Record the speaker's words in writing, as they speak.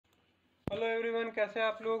Hello everyone, कैसे हैं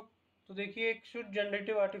आप लोग। तो देखिए, एक शुड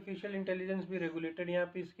जनरेटिव आर्टिफिशियल इंटेलिजेंस भी रेगुलेटेड, यहाँ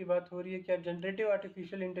पे इसकी बात हो रही है। क्या जनरेटिव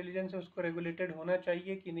आर्टिफिशियल इंटेलिजेंस है उसको रेगुलेटेड होना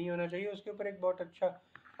चाहिए कि नहीं होना चाहिए, उसके ऊपर एक बहुत अच्छा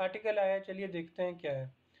आर्टिकल आया है। चलिए देखते हैं क्या है।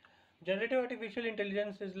 Generative artificial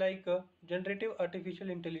intelligence is like generative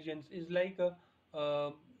artificial intelligence is like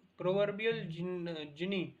proverbial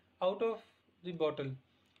genie out of the bottle.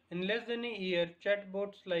 In less than a year,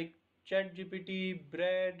 chatbots like ChatGPT,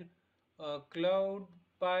 Brad, Cloud,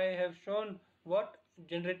 Pi have shown what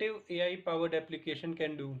generative AI powered application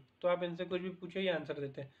can do. तो आप इनसे कुछ भी पूछे ये answer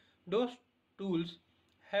देते हैं. Those tools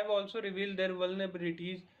have also revealed their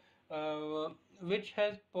vulnerabilities, which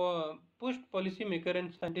has pushed policymakers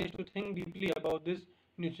and scientists to think deeply about this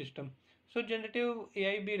new system. So generative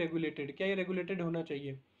AI भी regulated, क्या ये regulated होना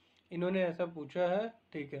चाहिए, इन्होंने ऐसा पूछा है।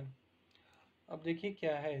 ठीक है, अब देखिए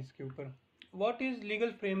क्या है इसके ऊपर। What is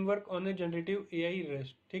legal framework on A generative AI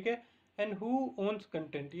rest, ठीक है, एंड हु ओन्स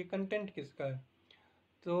कंटेंट, ये कंटेंट किसका है।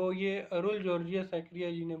 तो ये अरुल जॉर्जिया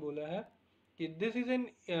सैक्रिया जी ने बोला है कि this is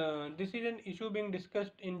an issue being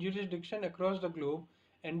discussed in jurisdiction across the globe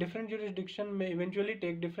and different jurisdiction may eventually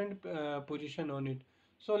take different position on it.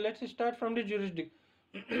 So let's start from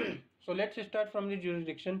the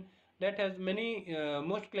jurisdiction that has many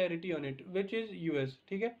most clarity on it, which is US.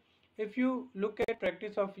 ठीक है, if you look at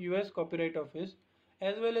practice of US Copyright Office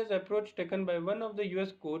as well as approach taken by one of the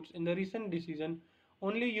US courts in the recent decision,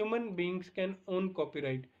 only human beings can own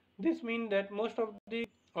copyright. This means that most of the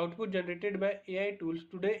output generated by AI tools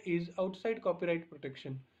today is outside copyright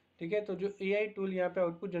protection. ठीक है, तो जो AI tool यहाँ पे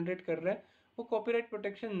output generate कर रहा है वो कॉपीराइट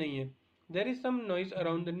प्रोटेक्शन नहीं है. There is some noise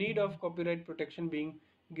around the need of copyright protection being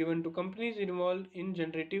given to companies involved in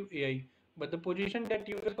generative AI, but the position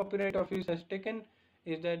that US Copyright Office has taken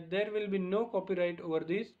is that there will be no copyright over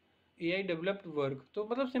this AI developed work. तो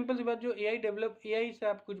मतलब simple सी बात, जो AI से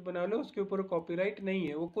आप कुछ बना लो उसके ऊपर कॉपीराइट नहीं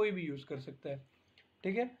है, वो कोई भी यूज़ कर सकता है.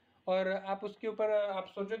 ठीक है, और आप उसके ऊपर आप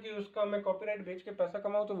सोचो कि उसका मैं कॉपीराइट बेच के पैसा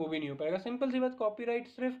कमाऊँ तो वो भी नहीं हो पाएगा. सिंपल सी बात, कॉपीराइट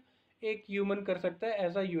सिर्फ एक ह्यूमन कर सकता है,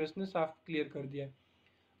 ऐसा यूएस ने साफ क्लियर कर दिया है.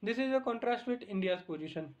 This is a contrast with India's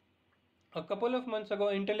position. A couple of months ago,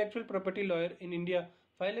 intellectual property lawyer in India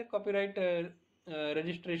filed a copyright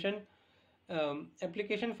registration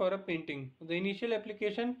application for a painting. The initial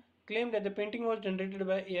application claimed that the painting was generated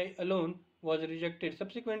by AI alone was rejected.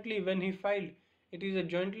 Subsequently, when he filed it is a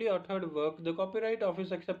jointly authored work, the Copyright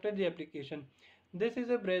Office accepted the application. This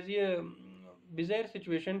is a bizarre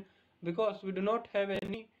situation because we do not have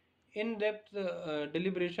any in-depth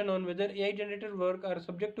deliberation on whether AI-generated work are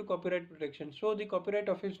subject to copyright protection. So the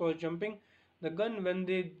Copyright Office was jumping the gun when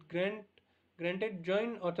they granted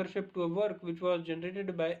joint authorship to a work which was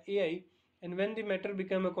generated by AI, and when the matter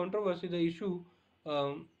became a controversy, the issue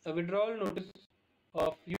a withdrawal notice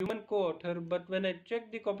of human co-author. But when I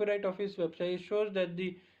checked the Copyright Office website, it shows that the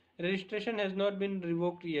registration has not been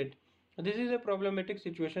revoked yet. This is a problematic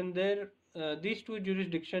situation. These two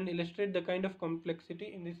jurisdictions illustrate the kind of complexity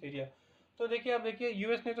in this area. तो देखिए, आप देखिए,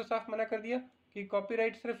 US ने तो साफ मना कर दिया कि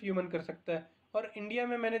कॉपीराइट सिर्फ ह्यूमन कर सकता है, और इंडिया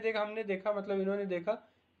में हमने देखा, मतलब इन्होंने देखा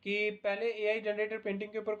कि पहले एआई जनरेटेड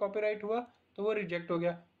पेंटिंग के ऊपर कॉपीराइट हुआ तो वो रिजेक्ट हो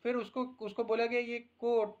गया, फिर उसको बोला गया ये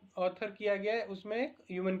को ऑथर किया गया है उसमें एक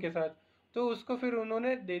ह्यूमन के साथ, तो उसको फिर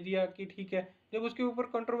उन्होंने दे दिया कि ठीक है. जब उसके ऊपर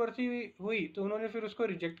कंट्रोवर्सी हुई तो उन्होंने फिर उसको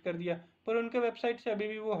रिजेक्ट कर दिया, पर उनके वेबसाइट से अभी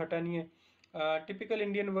भी वो हटा नहीं है. टिपिकल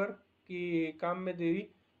इंडियन वर्क की काम में देरी.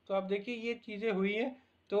 तो आप देखिए ये चीज़ें हुई हैं,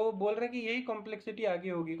 तो बोल रहे हैं कि यही कॉम्प्लेक्सिटी आगे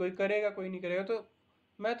होगी, कोई करेगा कोई नहीं करेगा. तो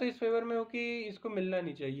मैं तो इस फेवर में हूँ कि इसको मिलना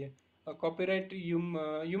नहीं चाहिए, कॉपीराइट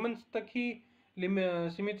ह्यूमंस तक ही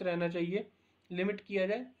सीमित रहना चाहिए, लिमिट किया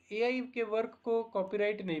जाए. एआई के वर्क को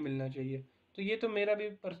कॉपीराइट नहीं मिलना चाहिए. तो ये तो मेरा भी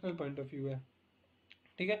पर्सनल पॉइंट ऑफ व्यू है.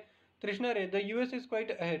 ठीक है, तृष्णा रे, the US is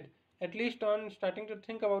quite ahead at least on starting to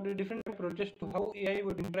think about the different approaches to how AI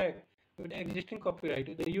would interact with existing copyright.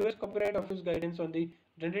 The US Copyright Office guidance on the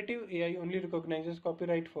generative AI only recognizes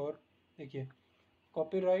copyright for, देखिए,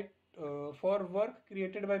 copyright for work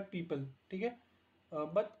created by people. ठीक है,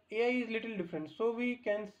 but AI is little different, so we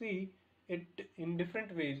can see it in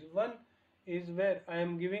different ways. One is where I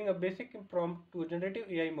am giving a basic prompt to a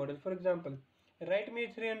generative AI model. For example, write me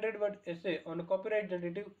a 300-word essay on a copyright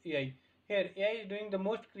generative AI. Here, AI is doing the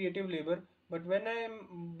most creative labor, but when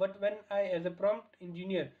I, as a prompt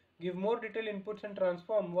engineer, give more detailed inputs and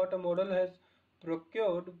transform what a model has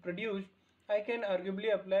produced, I can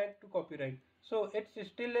arguably apply it to copyright. So it's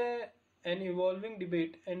still an evolving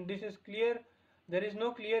debate, and this is clear. There is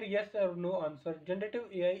no clear yes or no answer. Generative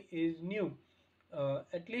AI is new,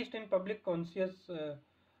 at least in public consciousness,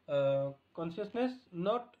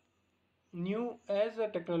 not new as a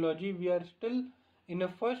technology. We are still in the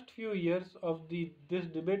first few years of this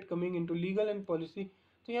debate coming into legal and policy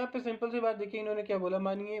तो यहाँ पे simple सी बात देखिए इन्होंने क्या बोला,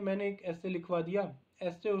 मानिए मैंने एक ऐसे लिखवा दिया,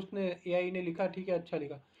 ऐसे उसने एआई ने लिखा, ठीक है अच्छा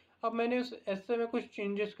लिखा, अब मैंने उस ऐसे में कुछ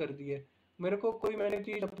चेंजेस कर दिए, मेरे को कोई मैंने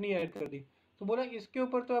चीज़ अपनी ऐड कर दी, तो बोला इसके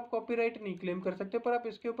ऊपर तो आप कॉपीराइट नहीं क्लेम कर सकते, पर आप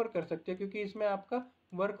इसके ऊपर कर सकते हो क्योंकि इसमें आपका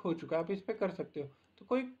वर्क हो चुका है, आप इस पर कर सकते हो। तो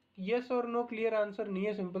कोई यस और नो क्लियर आंसर नहीं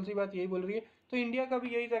है, सिंपल सी बात यही बोल रही है। तो इंडिया का भी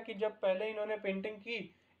यही था कि जब पहले इन्होंने पेंटिंग की,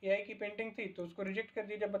 एआई की पेंटिंग थी, तो उसको रिजेक्ट कर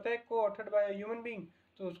दिया, जब बताया को ऑथर्ड बाय ह्यूमन बीइंग,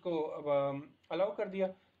 तो उसको अब अलाउ कर दिया।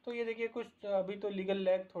 तो ये देखिए कुछ अभी तो लीगल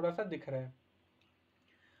लैग थोड़ा सा दिख रहा है।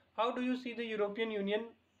 How do you see the European union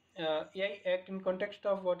AI act in context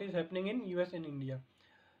of what is happening in US and India?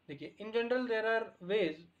 देखिए in general there are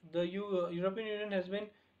veg the European union has been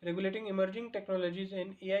regulating emerging technologies,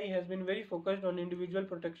 and AI has been very focused on individual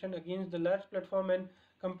protection against the large platform and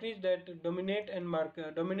companies that dominate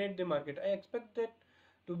the market. I expect that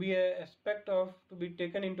to be a aspect of to be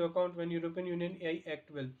taken into account when European Union AI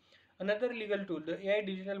Act will. Another legal tool, the AI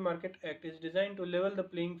Digital Market Act, is designed to level the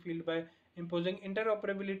playing field by imposing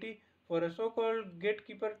interoperability for a so-called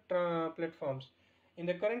gatekeeper platforms. In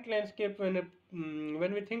the current landscape,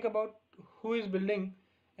 when we think about who is building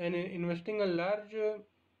and investing a large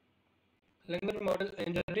language model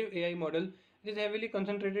and generative AI model, it is heavily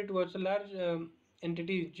concentrated towards a large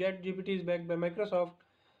entities. ChatGPT is backed by Microsoft.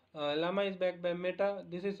 Llama is backed by Meta.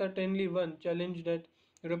 This is certainly one challenge that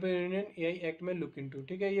European union AI act में look into.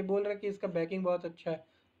 ठीक है, ये बोल रहा है कि इसका banking बहुत अच्छा है,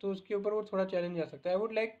 तो उसके ऊपर वो थोड़ा चैलेंज आ सकता है। I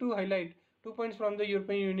would like to highlight 2 points from the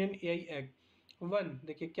European union AI act. One,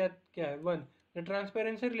 देखिए क्या क्या है। One, the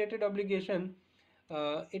transparency related obligation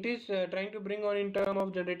it is trying to bring on in term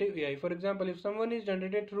of generative AI. For example, if someone is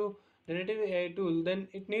generated through generative AI tool, then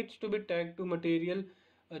it needs to be tagged to material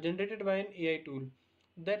generated by an AI tool.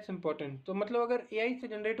 That's important. तो मतलब अगर AI से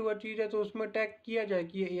generate हुआ चीज़ है तो उसमें tag किया जाए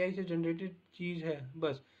कि ये AI से जनरेटेड चीज़ है,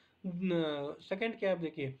 बस। सेकंड क्या आप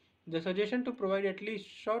देखिए, the suggestion to provide at least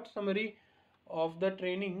short summary of the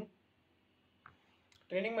training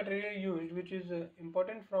material used, which is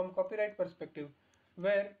important from copyright perspective,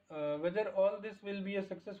 where whether all this will be a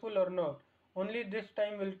successful or not, only this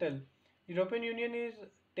time will tell. European Union is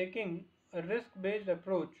taking a risk-based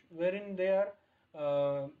approach wherein they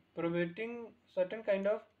are promoting certain kind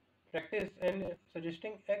of practice and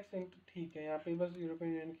suggesting X into, ठीक है, यहाँ पे बस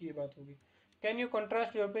European union की ये बात होगी। Can you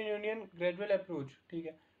contrast European Union gradual approach? ठीक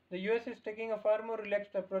है, the US is taking a far more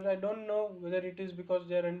relaxed approach. I don't know whether it is because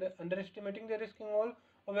they are underestimating the risk involved,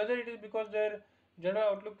 or whether it is because their general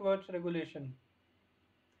outlook towards regulation.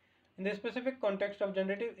 In the specific context of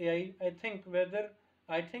generative AI, I think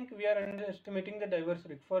we are underestimating the diverse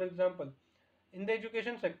risk. For example, in the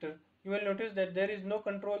education sector, you will notice that there is no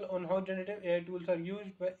control on how generative AI tools are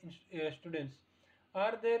used by students.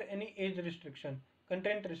 Are there any age restriction,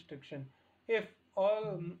 content restriction? If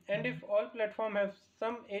all platform have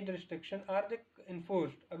some age restriction, are they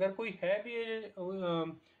enforced? अगर कोई है भी age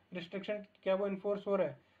restriction, क्या वो enforce हो रहा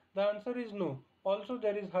है? The answer is no. Also,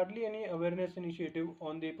 there is hardly any awareness initiative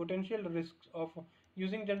on the potential risks of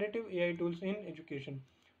using generative AI tools in education.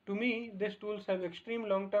 To me, these tools have extreme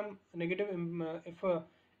long-term negative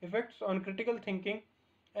effects on critical thinking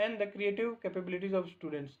and the creative capabilities of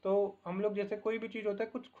students. तो हम लोग जैसे कोई भी चीज़ होता है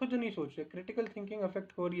कुछ खुद नहीं सोच रहे, क्रिटिकल थिंकिंग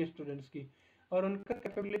अफेक्ट हो रही है स्टूडेंट्स की, और उनका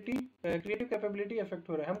कैपेबिलिटी क्रिएटिव कैपेबिलिटी अफेक्ट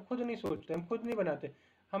हो रहा है। हम खुद नहीं सोचते, हम खुद नहीं बनाते,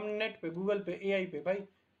 हम नेट पे गूगल पे एआई पे भाई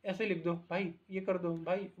ऐसे लिख दो, भाई ये कर दो,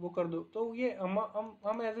 भाई वो कर दो, तो ये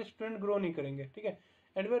हम एज ए स्टूडेंट ग्रो नहीं करेंगे। ठीक है,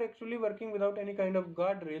 and we are actually working without any kind of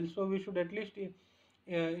guard rail, so we should at least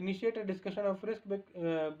initiate a discussion of risk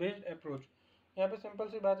based approach. यहाँ पे सिंपल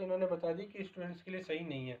सी बात इन्होंने बता दी कि स्टूडेंट्स के लिए सही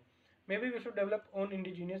नहीं है। May be we should develop own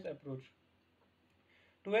indigenous approach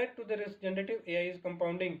to add to the risk. Generative AI is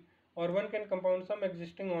compounding, और one can compound some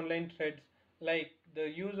existing online threats like the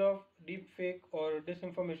use of deepfake or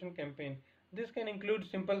disinformation campaign. This can include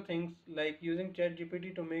simple things like using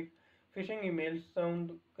ChatGPT to make phishing emails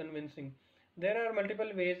sound convincing. There are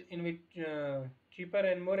multiple ways in which cheaper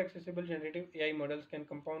and more accessible generative AI models can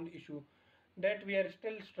compound issue that we are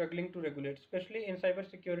still struggling to regulate, especially in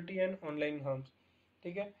cybersecurity and online harms.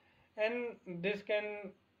 ठीक है, and this can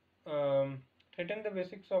threaten the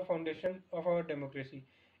basics of foundation of our democracy.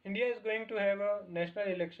 India is going to have a national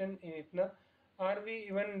election in itna. Are we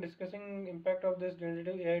even discussing impact of this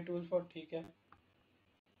generative AI tools for? ठीक है,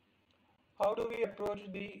 how do we approach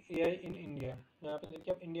the AI in India? यहाँ पे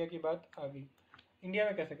देखिए अब India की बात आ गई। India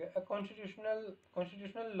में कैसे अ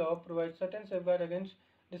constitutional law provides certain safeguard against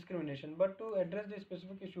discrimination, but to address this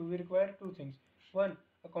specific issue we require two things. One,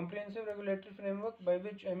 a comprehensive regulatory framework, by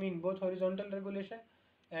which I mean both horizontal regulation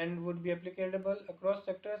and would be applicable across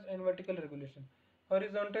sectors, and vertical regulation.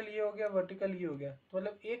 Horizontal ये हो गया, vertical ये हो गया, तो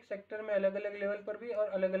मतलब एक sector में अलग अलग लेवल पर भी और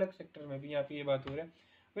अलग अलग सेक्टर में भी, यहाँ पे ये बात हो रहा है।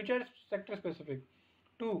 which are sector specific.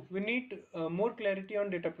 Two, we need more clarity on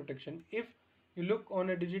data protection. If you look on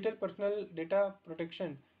a Digital Personal Data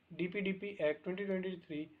Protection (DPDP) Act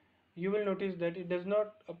 2023, you will notice that it does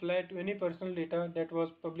not apply to any personal data that was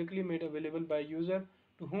publicly made available by user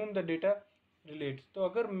to whom the data relates. तो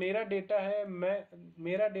अगर मेरा data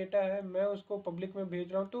है मैं उसको public में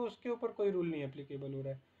भेज रहा हूँ तो उसके ऊपर कोई रूल नहीं एप्लीकेबल हो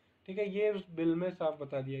रहा है, ठीक है, ये उस बिल में साफ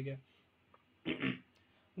बता दिया गया.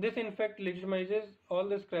 This in fact legitimizes all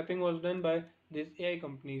the scrapping was done by these AI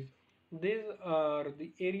companies. These are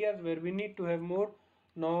the areas where we need to have more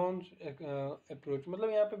nuanced approach. मतलब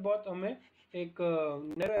यहाँ पे बहुत हमें एक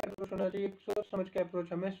नैरो अप्रोच होना चाहिए, एक सोच समझ के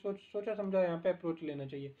अप्रोच, हमें सोचा समझा यहाँ पे अप्रोच लेना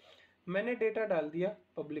चाहिए. मैंने डेटा डाल दिया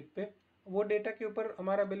पब्लिक पे, वो डेटा के ऊपर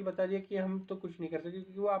हमारा बिल बता दिया कि हम तो कुछ नहीं कर सकते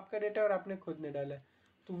क्योंकि वो आपका डेटा है और आपने खुद ने डाला है.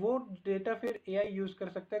 तो वो डेटा फिर AI यूज कर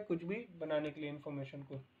सकता है कुछ भी बनाने के लिए इन्फॉर्मेशन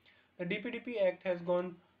को. The DPDP Act has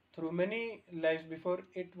gone through many lives before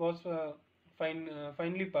it was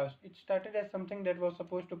finally passed. It started as something that was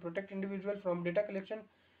supposed to protect individuals from data collection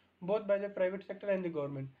both by the private sector and the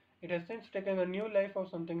government. It has since taken a new life of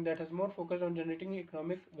something that has more focused on generating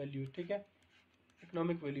economic values. ठीक है,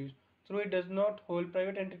 economic values. Through it does not hold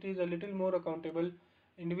private entities a little more accountable.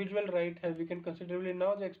 Individual right have weakened considerably.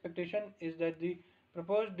 Now the expectation is that the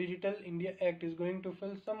proposed Digital India Act is going to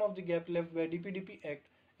fill some of the gap left by DPDP Act.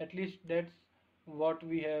 At least that's what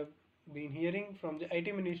we have been hearing from the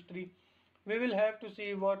IT ministry. We will have to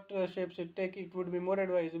see what shapes it take. It would be more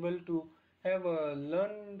advisable to have a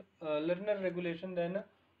learner regulation than a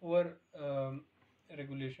over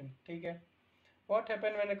regulation. ठीक है. What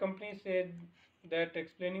happened when a company said that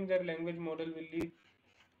explaining their language model will lead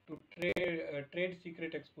to trade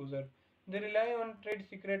secret exposure? They rely on trade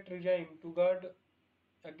secret regime to guard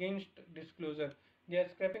against disclosure. They are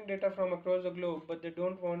scraping data from across the globe, but they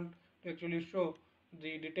don't want to actually show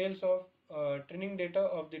the details of training data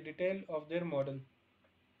of the detail of their model.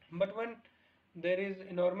 But when there is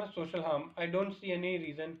enormous social harm, I don't see any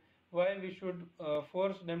reason why we should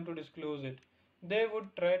force them to disclose it. They would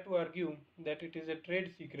try to argue that it is a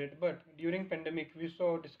trade secret, but during pandemic we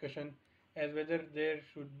saw discussion as whether there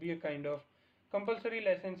should be a kind of compulsory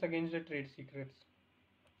license against the trade secrets.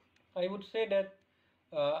 I would say that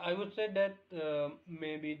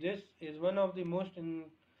maybe this is one of the most in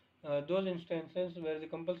those instances where the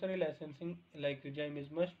compulsory licensing like regime is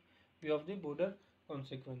must be of the border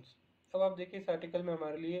consequence. अब आप देखिए इस article में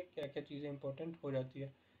हमारे लिए क्या क्या चीज़ें इंपॉर्टेंट हो जाती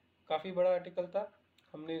है. काफ़ी बड़ा आर्टिकल था,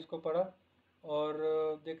 हमने इसको पढ़ा और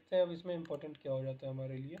देखते हैं अब इसमें इंपॉर्टेंट क्या हो जाता है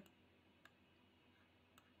हमारे लिए.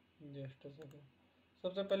 Just second.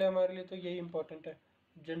 सबसे पहले हमारे लिए तो यही इंपॉर्टेंट है,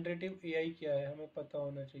 जनरेटिव AI क्या है हमें पता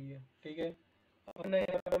होना चाहिए. ठीक है, अपना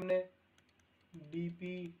यहाँ पर हमने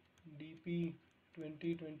DPDP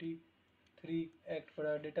 2023 एक्ट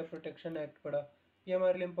पढ़ा, डेटा प्रोटेक्शन एक्ट पढ़ा, ये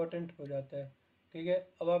हमारे लिए इम्पोर्टेंट हो जाता है. ठीक है,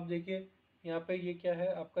 अब आप देखिए यहाँ पे ये क्या है,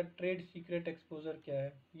 आपका ट्रेड सीक्रेट एक्सपोजर क्या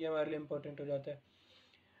है, ये हमारे लिए इम्पोर्टेंट हो जाता है.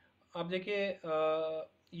 आप देखिए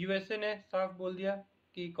USA ने साफ बोल दिया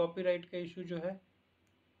कि कॉपीराइट का इशू जो है,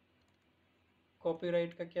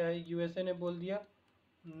 कॉपीराइट का क्या है, USA ने बोल दिया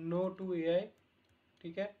नो टू AI.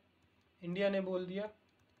 ठीक है, इंडिया ने बोल दिया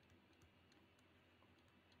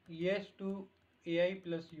yes to AI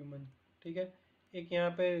plus human. ठीक है, एक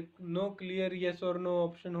यहाँ पे नो क्लियर येस और नो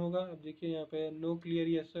ऑप्शन होगा. अब देखिए यहाँ पे नो क्लियर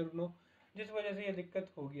येस और नो, जिस वजह से ये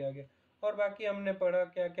दिक्कत होगी आगे. और बाकी हमने पढ़ा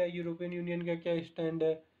क्या क्या यूरोपियन यूनियन का क्या स्टैंड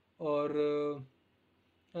है और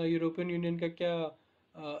यूरोपियन यूनियन का क्या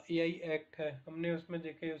AI एक्ट है, हमने उसमें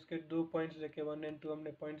देखे, उसके 2 पॉइंट्स देखे, 1 और 2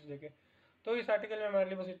 हमने पॉइंट्स देखे. तो इस आर्टिकल में हमारे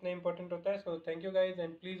लिए बस इतना इंपॉर्टेंट होता है. So thank you guys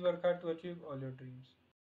and please work hard to achieve all your dreams.